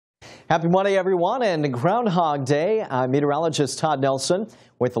Happy Monday, everyone, and Groundhog Day. I'm meteorologist Todd Nelson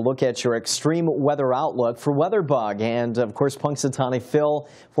with a look at your extreme weather outlook for WeatherBug. And, of course, Punxsutawney Phil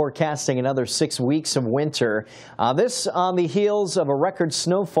forecasting another 6 weeks of winter. This on the heels of a record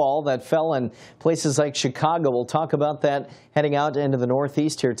snowfall that fell in places like Chicago. We'll talk about that heading out into the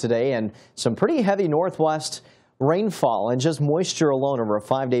Northeast here today, and some pretty heavy northwest rainfall and just moisture alone over a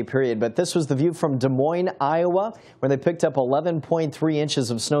 5-day period. But this was the view from Des Moines, Iowa, where they picked up 11.3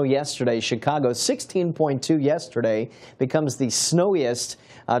 inches of snow yesterday. Chicago, 16.2 yesterday, becomes the snowiest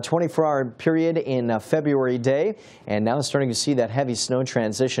 24-hour period in February day. And now starting to see that heavy snow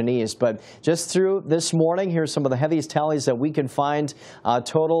transition east. But just through this morning, here's some of the heaviest tallies that we can find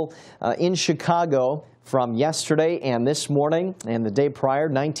total in Chicago from yesterday and this morning, and the day prior,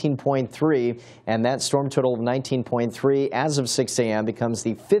 19.3, and that storm total of 19.3 as of 6 a.m. becomes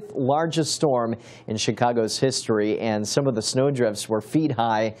the 5th largest storm in Chicago's history, and some of the snowdrifts were feet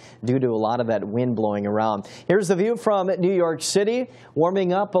high due to a lot of that wind blowing around. Here's the view from New York City,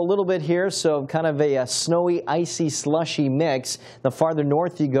 warming up a little bit here, so kind of a snowy, icy, slushy mix. The farther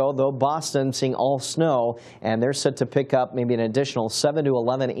north you go, though, Boston seeing all snow, and they're set to pick up maybe an additional 7 to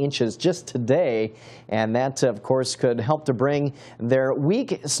 11 inches just today. And that, of course, could help to bring their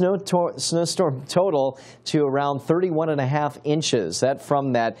week snowstorm total to around 31.5 inches. That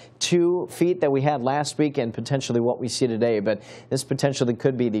from that 2 feet that we had last week and potentially what we see today. But this potentially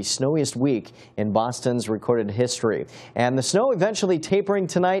could be the snowiest week in Boston's recorded history. And the snow eventually tapering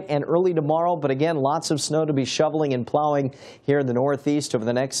tonight and early tomorrow. But again, lots of snow to be shoveling and plowing here in the Northeast over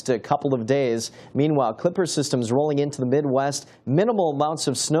the next couple of days. Meanwhile, Clipper systems rolling into the Midwest, minimal amounts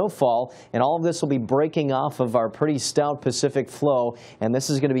of snowfall, and all of this will be breaking off of our pretty stout Pacific flow, and this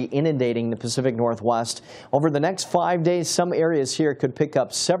is going to be inundating the Pacific Northwest. Over the next 5 days, some areas here could pick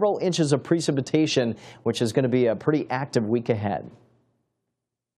up several inches of precipitation, which is going to be a pretty active week ahead.